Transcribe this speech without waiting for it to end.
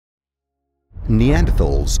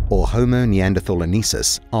Neanderthals, or Homo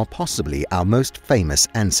neanderthalensis, are possibly our most famous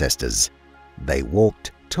ancestors. They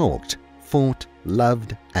walked, talked, fought,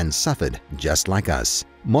 loved, and suffered just like us.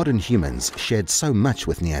 Modern humans shared so much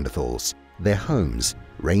with Neanderthals. Their homes,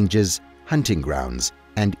 ranges, hunting grounds,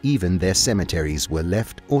 and even their cemeteries were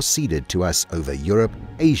left or ceded to us over Europe,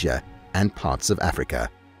 Asia, and parts of Africa.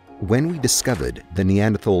 When we discovered the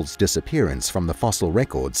Neanderthals' disappearance from the fossil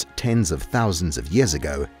records tens of thousands of years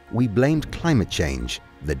ago, we blamed climate change,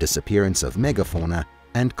 the disappearance of megafauna,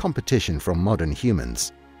 and competition from modern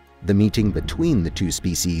humans. The meeting between the two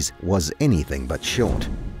species was anything but short.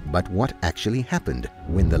 But what actually happened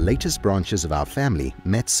when the latest branches of our family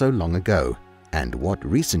met so long ago? And what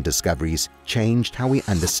recent discoveries changed how we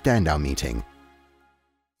understand our meeting?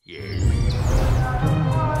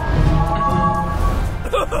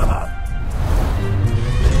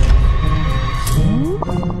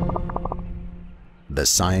 The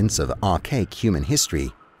science of archaic human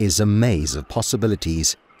history is a maze of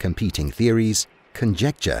possibilities, competing theories,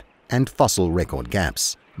 conjecture, and fossil record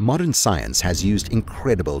gaps. Modern science has used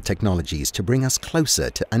incredible technologies to bring us closer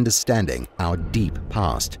to understanding our deep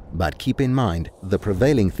past. But keep in mind, the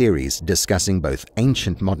prevailing theories discussing both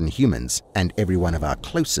ancient modern humans and every one of our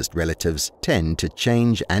closest relatives tend to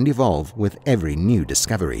change and evolve with every new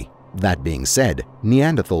discovery. That being said,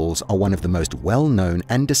 Neanderthals are one of the most well-known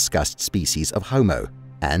and discussed species of Homo,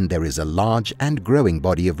 and there is a large and growing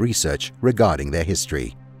body of research regarding their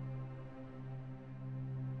history.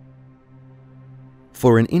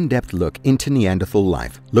 For an in-depth look into Neanderthal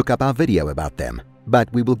life, look up our video about them,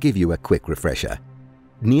 but we will give you a quick refresher.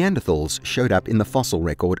 Neanderthals showed up in the fossil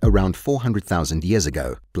record around 400,000 years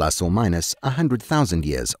ago, plus or minus 100,000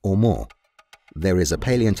 years or more. There is a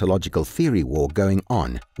paleontological theory war going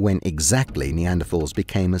on when exactly Neanderthals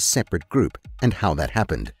became a separate group and how that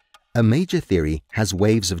happened. A major theory has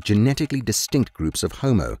waves of genetically distinct groups of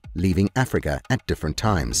Homo leaving Africa at different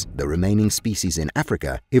times, the remaining species in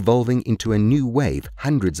Africa evolving into a new wave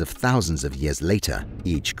hundreds of thousands of years later.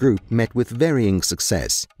 Each group met with varying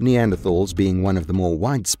success, Neanderthals being one of the more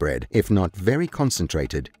widespread, if not very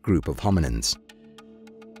concentrated, group of hominins.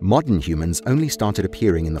 Modern humans only started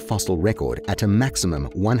appearing in the fossil record at a maximum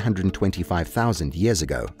 125,000 years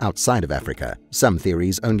ago outside of Africa. Some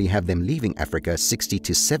theories only have them leaving Africa 60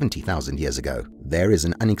 to 70,000 years ago. There is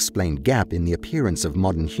an unexplained gap in the appearance of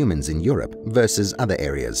modern humans in Europe versus other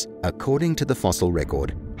areas. According to the fossil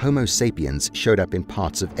record, Homo sapiens showed up in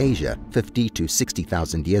parts of Asia 50 to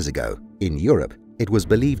 60,000 years ago. In Europe, it was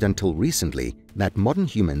believed until recently that modern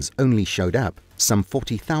humans only showed up some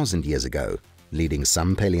 40,000 years ago, leading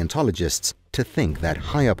some paleontologists to think that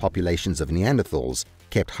higher populations of Neanderthals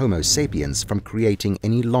kept Homo sapiens from creating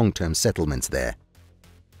any long-term settlements there.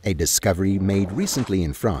 A discovery made recently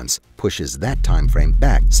in France pushes that time frame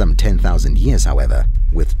back some 10,000 years, however,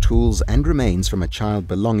 with tools and remains from a child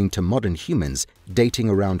belonging to modern humans dating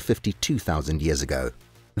around 52,000 years ago.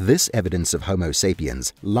 This evidence of Homo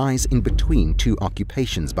sapiens lies in between two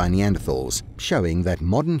occupations by Neanderthals, showing that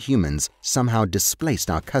modern humans somehow displaced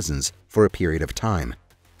our cousins for a period of time.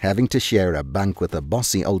 Having to share a bunk with a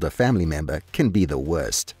bossy older family member can be the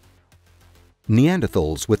worst.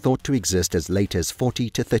 Neanderthals were thought to exist as late as 40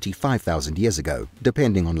 to 35,000 years ago,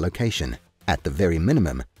 depending on location. At the very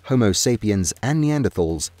minimum, Homo sapiens and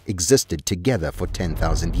Neanderthals existed together for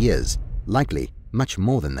 10,000 years, likely much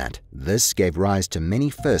more than that. This gave rise to many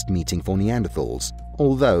first meeting for Neanderthals,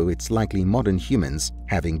 although it's likely modern humans,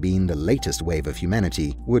 having been the latest wave of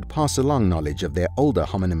humanity, would pass along knowledge of their older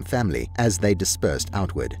hominin family as they dispersed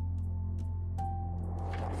outward.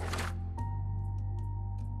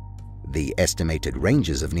 The estimated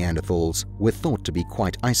ranges of Neanderthals were thought to be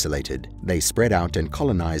quite isolated. They spread out and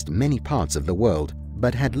colonized many parts of the world,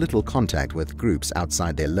 but had little contact with groups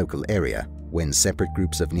outside their local area. When separate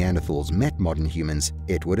groups of Neanderthals met modern humans,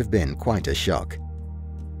 it would have been quite a shock.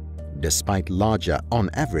 Despite larger, on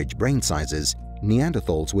average, brain sizes,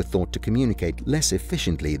 Neanderthals were thought to communicate less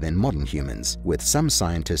efficiently than modern humans, with some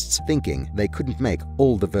scientists thinking they couldn't make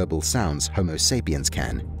all the verbal sounds Homo sapiens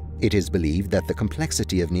can. It is believed that the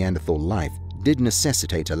complexity of Neanderthal life did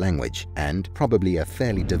necessitate a language, and probably a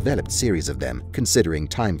fairly developed series of them, considering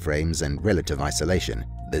time frames and relative isolation.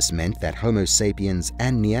 This meant that Homo sapiens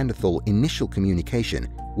and Neanderthal initial communication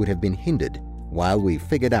would have been hindered while we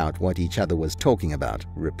figured out what each other was talking about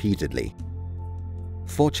repeatedly.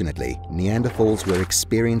 Fortunately, Neanderthals were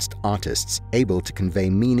experienced artists able to convey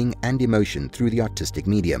meaning and emotion through the artistic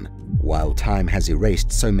medium. While time has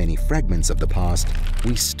erased so many fragments of the past,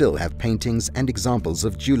 we still have paintings and examples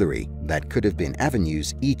of jewelry that could have been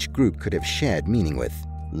avenues each group could have shared meaning with.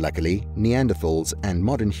 Luckily, Neanderthals and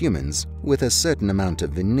modern humans, with a certain amount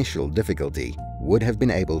of initial difficulty, would have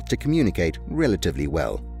been able to communicate relatively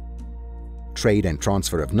well. Trade and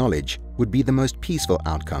transfer of knowledge would be the most peaceful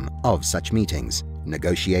outcome of such meetings.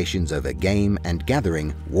 Negotiations over game and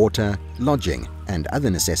gathering, water, lodging, and other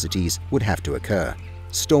necessities would have to occur.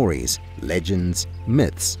 Stories, legends,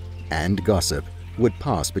 myths, and gossip would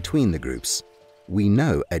pass between the groups. We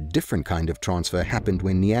know a different kind of transfer happened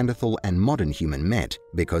when Neanderthal and modern human met,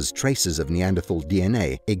 because traces of Neanderthal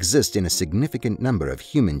DNA exist in a significant number of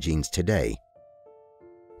human genes today.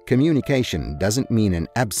 Communication doesn't mean an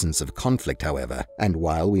absence of conflict, however, and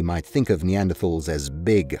while we might think of Neanderthals as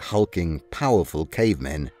big, hulking, powerful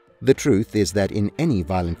cavemen, the truth is that in any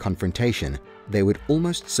violent confrontation, they would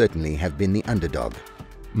almost certainly have been the underdog.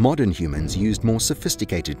 Modern humans used more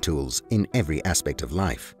sophisticated tools in every aspect of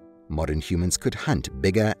life. Modern humans could hunt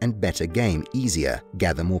bigger and better game easier,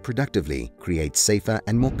 gather more productively, create safer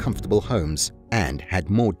and more comfortable homes, and had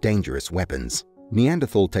more dangerous weapons.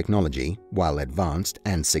 Neanderthal technology, while advanced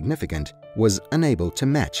and significant, was unable to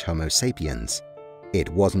match Homo sapiens. It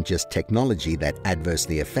wasn't just technology that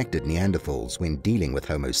adversely affected Neanderthals when dealing with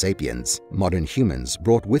Homo sapiens. Modern humans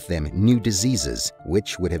brought with them new diseases,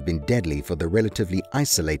 which would have been deadly for the relatively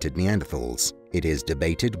isolated Neanderthals. It is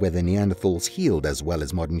debated whether Neanderthals healed as well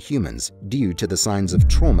as modern humans due to the signs of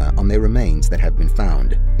trauma on their remains that have been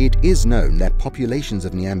found. It is known that populations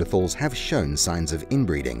of Neanderthals have shown signs of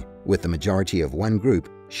inbreeding, with the majority of one group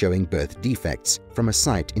showing birth defects from a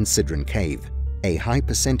site in Sidron Cave. A high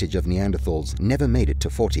percentage of Neanderthals never made it to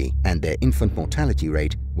 40, and their infant mortality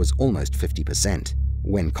rate was almost 50%.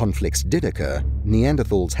 When conflicts did occur,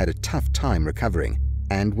 Neanderthals had a tough time recovering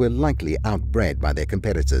and were likely outbred by their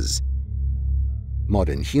competitors.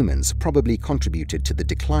 Modern humans probably contributed to the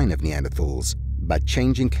decline of Neanderthals, but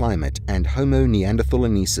changing climate and Homo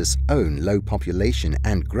neanderthalensis' own low population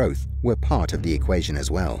and growth were part of the equation as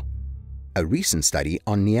well. A recent study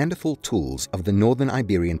on Neanderthal tools of the northern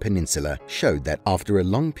Iberian Peninsula showed that after a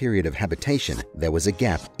long period of habitation, there was a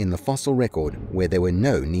gap in the fossil record where there were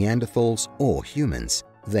no Neanderthals or humans.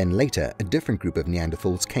 Then later, a different group of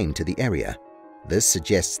Neanderthals came to the area. This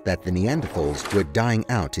suggests that the Neanderthals were dying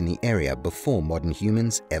out in the area before modern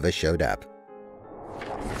humans ever showed up.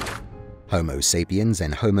 Homo sapiens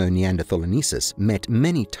and Homo neanderthalensis met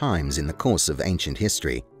many times in the course of ancient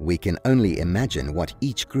history. We can only imagine what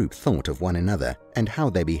each group thought of one another and how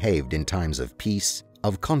they behaved in times of peace,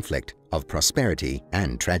 of conflict, of prosperity,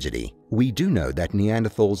 and tragedy. We do know that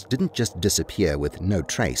Neanderthals didn't just disappear with no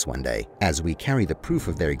trace one day, as we carry the proof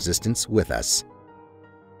of their existence with us.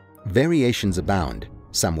 Variations abound.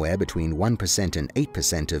 Somewhere between 1% and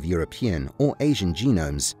 8% of European or Asian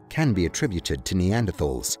genomes can be attributed to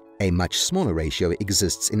Neanderthals. A much smaller ratio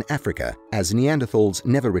exists in Africa, as Neanderthals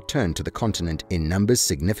never returned to the continent in numbers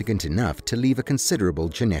significant enough to leave a considerable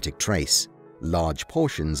genetic trace. Large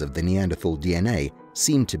portions of the Neanderthal DNA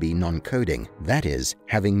seem to be non-coding, that is,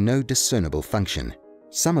 having no discernible function.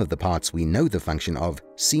 Some of the parts we know the function of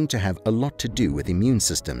seem to have a lot to do with immune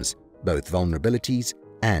systems, both vulnerabilities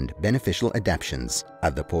and beneficial adaptations.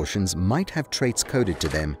 Other portions might have traits coded to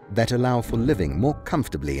them that allow for living more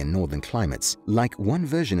comfortably in northern climates, like one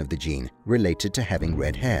version of the gene related to having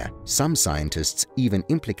red hair. Some scientists even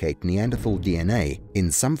implicate Neanderthal DNA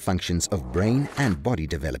in some functions of brain and body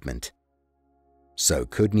development. So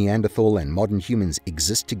could Neanderthal and modern humans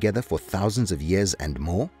exist together for thousands of years and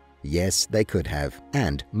more? Yes, they could have,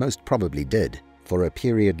 and most probably did. For a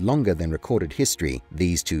period longer than recorded history,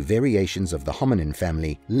 these two variations of the hominin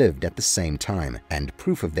family lived at the same time, and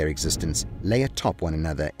proof of their existence lay atop one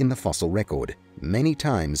another in the fossil record. Many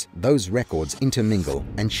times, those records intermingle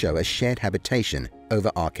and show a shared habitation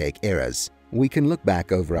over archaic eras. We can look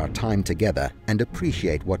back over our time together and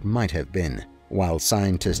appreciate what might have been, while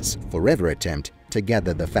scientists forever attempt to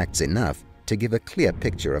gather the facts enough to give a clear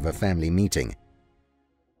picture of a family meeting.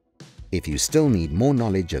 If you still need more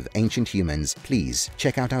knowledge of ancient humans, please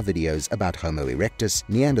check out our videos about Homo erectus,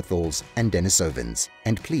 Neanderthals, and Denisovans.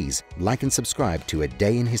 And please like and subscribe to A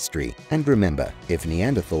Day in History. And remember, if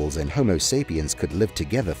Neanderthals and Homo sapiens could live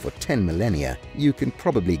together for 10 millennia, you can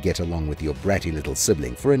probably get along with your bratty little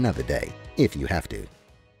sibling for another day, if you have to.